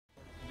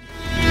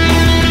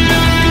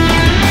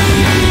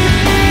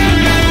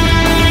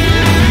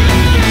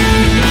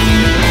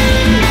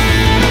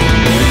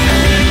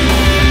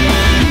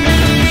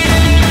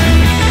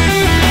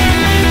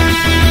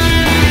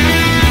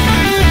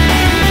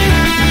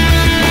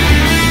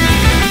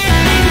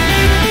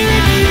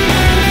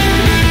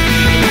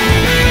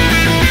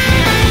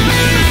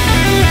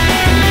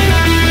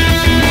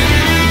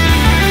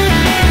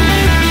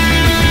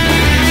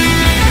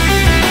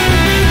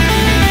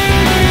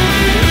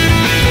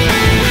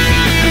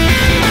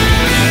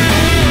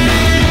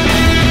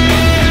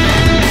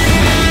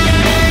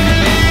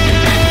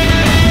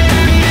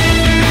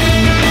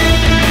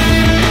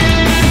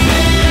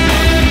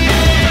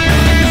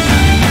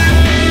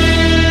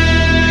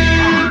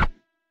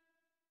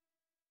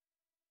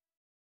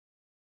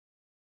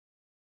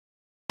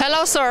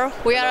Hello, sir.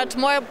 We are at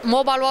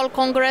Mobile World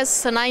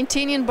Congress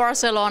 19 in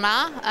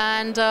Barcelona,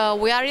 and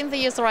we are in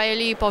the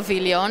Israeli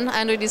pavilion,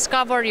 and we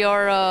discover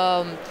your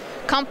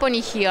company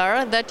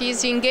here that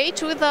is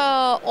engaged with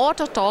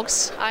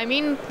Autotalks. I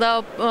mean,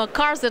 the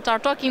cars that are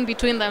talking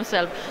between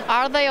themselves.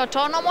 Are they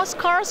autonomous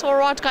cars, or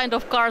what kind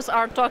of cars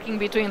are talking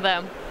between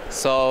them?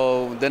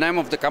 So the name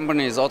of the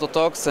company is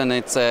Autotalks, and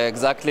it's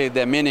exactly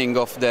the meaning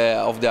of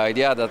the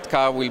idea that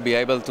car will be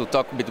able to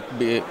talk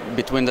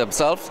between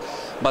themselves,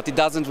 but it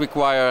doesn't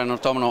require an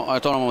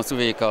autonomous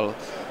vehicle.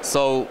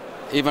 So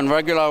even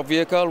regular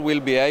vehicle will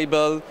be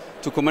able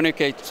to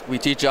communicate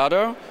with each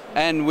other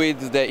and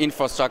with the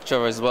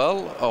infrastructure as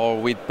well,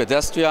 or with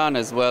pedestrian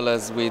as well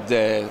as with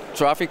the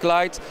traffic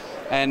lights,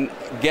 and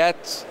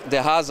get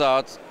the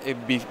hazard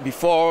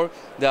before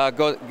they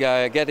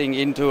are getting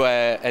into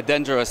a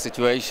dangerous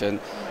situation.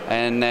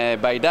 And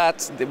by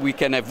that, we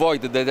can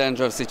avoid the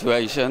dangerous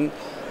situation.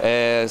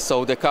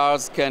 So the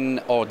cars can,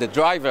 or the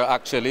driver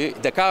actually,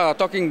 the car are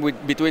talking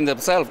between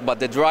themselves, but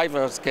the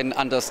drivers can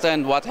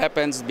understand what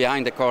happens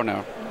behind the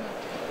corner.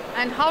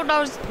 And how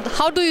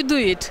do you do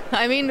it?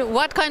 I mean,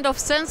 what kind of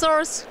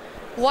sensors?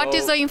 What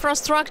is the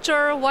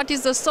infrastructure? What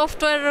is the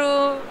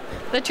software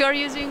that you are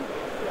using?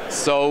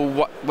 So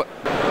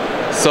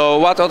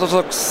what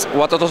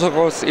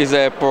Autotalks is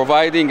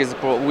providing is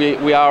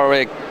we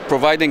are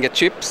providing a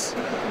chips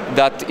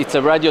that it's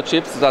a radio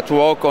chips that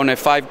work on a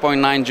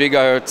 5.9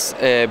 gigahertz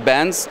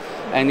bands,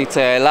 and it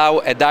allow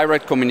a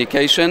direct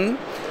communication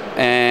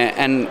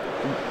and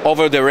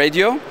over the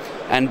radio.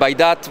 And by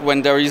that,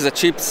 when there is a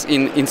chips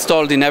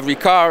installed in every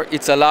car,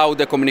 it's allowed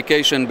the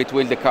communication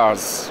between the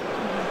cars.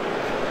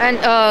 And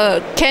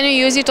can you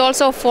use it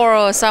also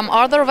for some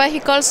other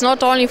vehicles,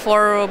 not only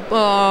for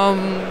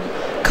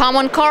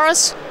common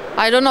cars?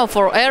 I don't know,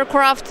 for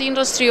aircraft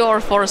industry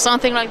or for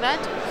something like that?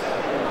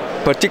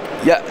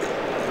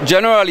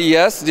 Generally,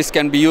 yes. This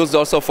can be used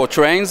also for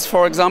trains,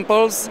 for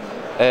examples,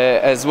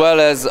 as well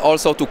as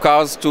also to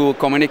cars to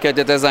communicate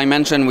it, as I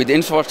mentioned, with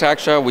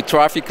infrastructure, with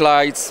traffic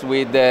lights,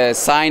 with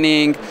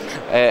signing,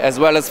 as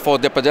well as for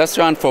the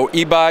pedestrian, for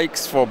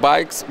e-bikes, for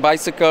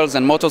bicycles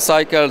and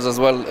motorcycles as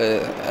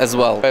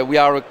well. We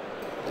are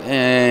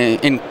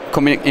in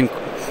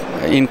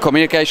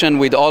communication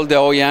with all the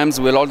OEMs,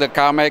 with all the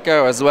car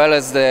makers, as well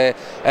as the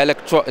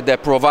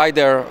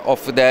provider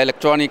of the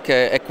electronic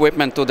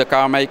equipment to the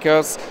car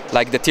makers,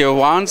 like the tier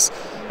ones.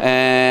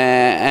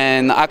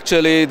 And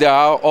actually, there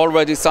are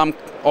already some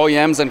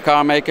OEMs and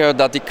car makers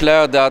that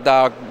declare that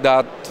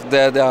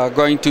they are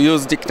going to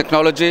use the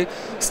technology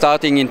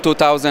starting in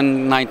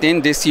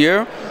 2019, this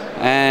year.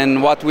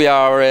 And what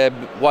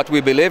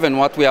we believe and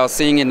what we are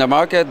seeing in the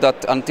market,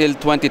 that until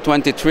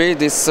 2023,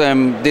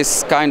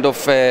 this kind of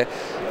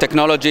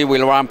technology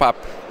will ramp up.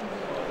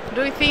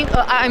 Do you think,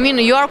 I mean,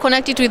 you are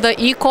connected with the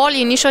eCall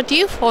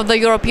initiative of the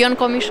European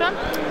Commission?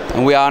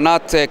 We are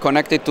not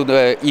connected to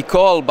the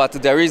eCall, but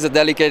there is a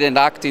delegated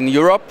act in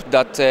Europe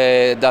that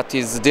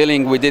is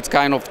dealing with this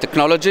kind of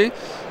technology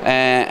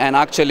and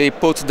actually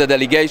puts the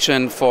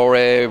delegation for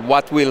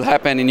what will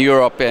happen in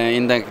Europe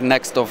in the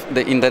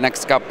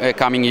next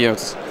coming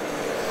years.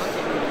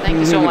 Thank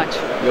you so much.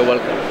 You're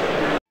welcome.